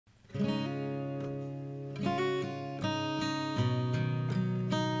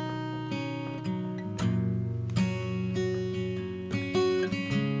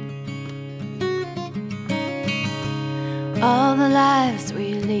All the lives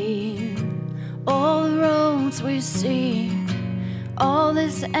we lead, all the roads we see, all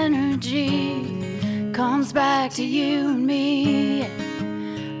this energy comes back to you and me.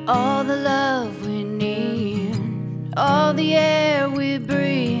 All the love we need, all the air we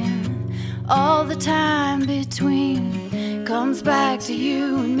breathe, all the time between comes back to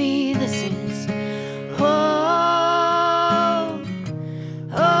you and me. This is home.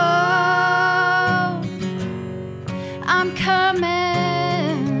 Oh, I'm coming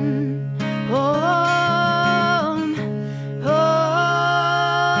home. Oh,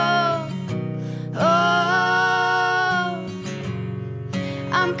 oh,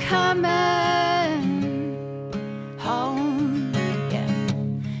 I'm coming home. Yeah.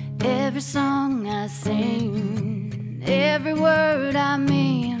 Every song I sing, every word I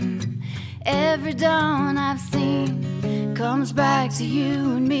mean, every dawn I've seen comes back to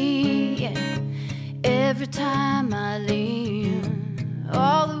you and me. Yeah. Every time I leave,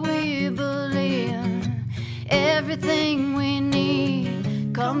 all that we believe, everything we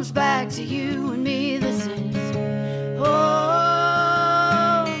need comes back to you and me. This is home.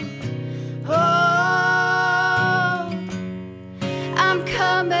 Oh, I'm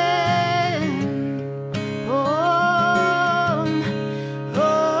coming home. Oh,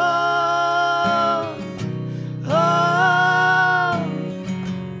 oh,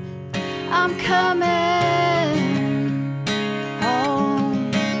 I'm coming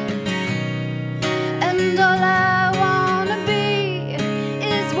home. And all I wanna be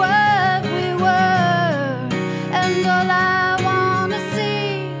is what we were, and all I wanna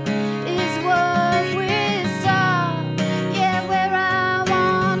see is what we saw. Yeah, where I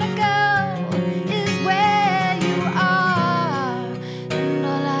wanna go is where you are, and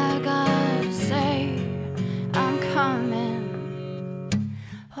all I gotta say, I'm coming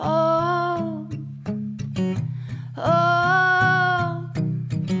home. Oh,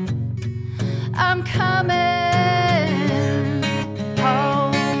 I'm coming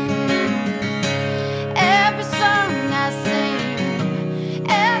home. Every song I sing,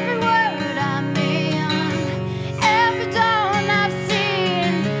 every word I mean, every dawn I've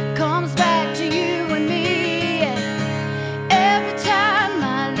seen comes back to you and me. Every time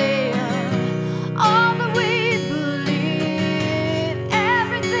I live, all that we believe,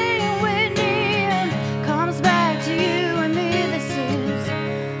 everything we need comes back to you and me. This is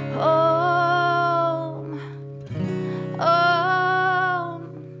home. Oh,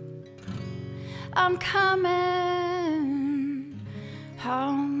 I'm coming.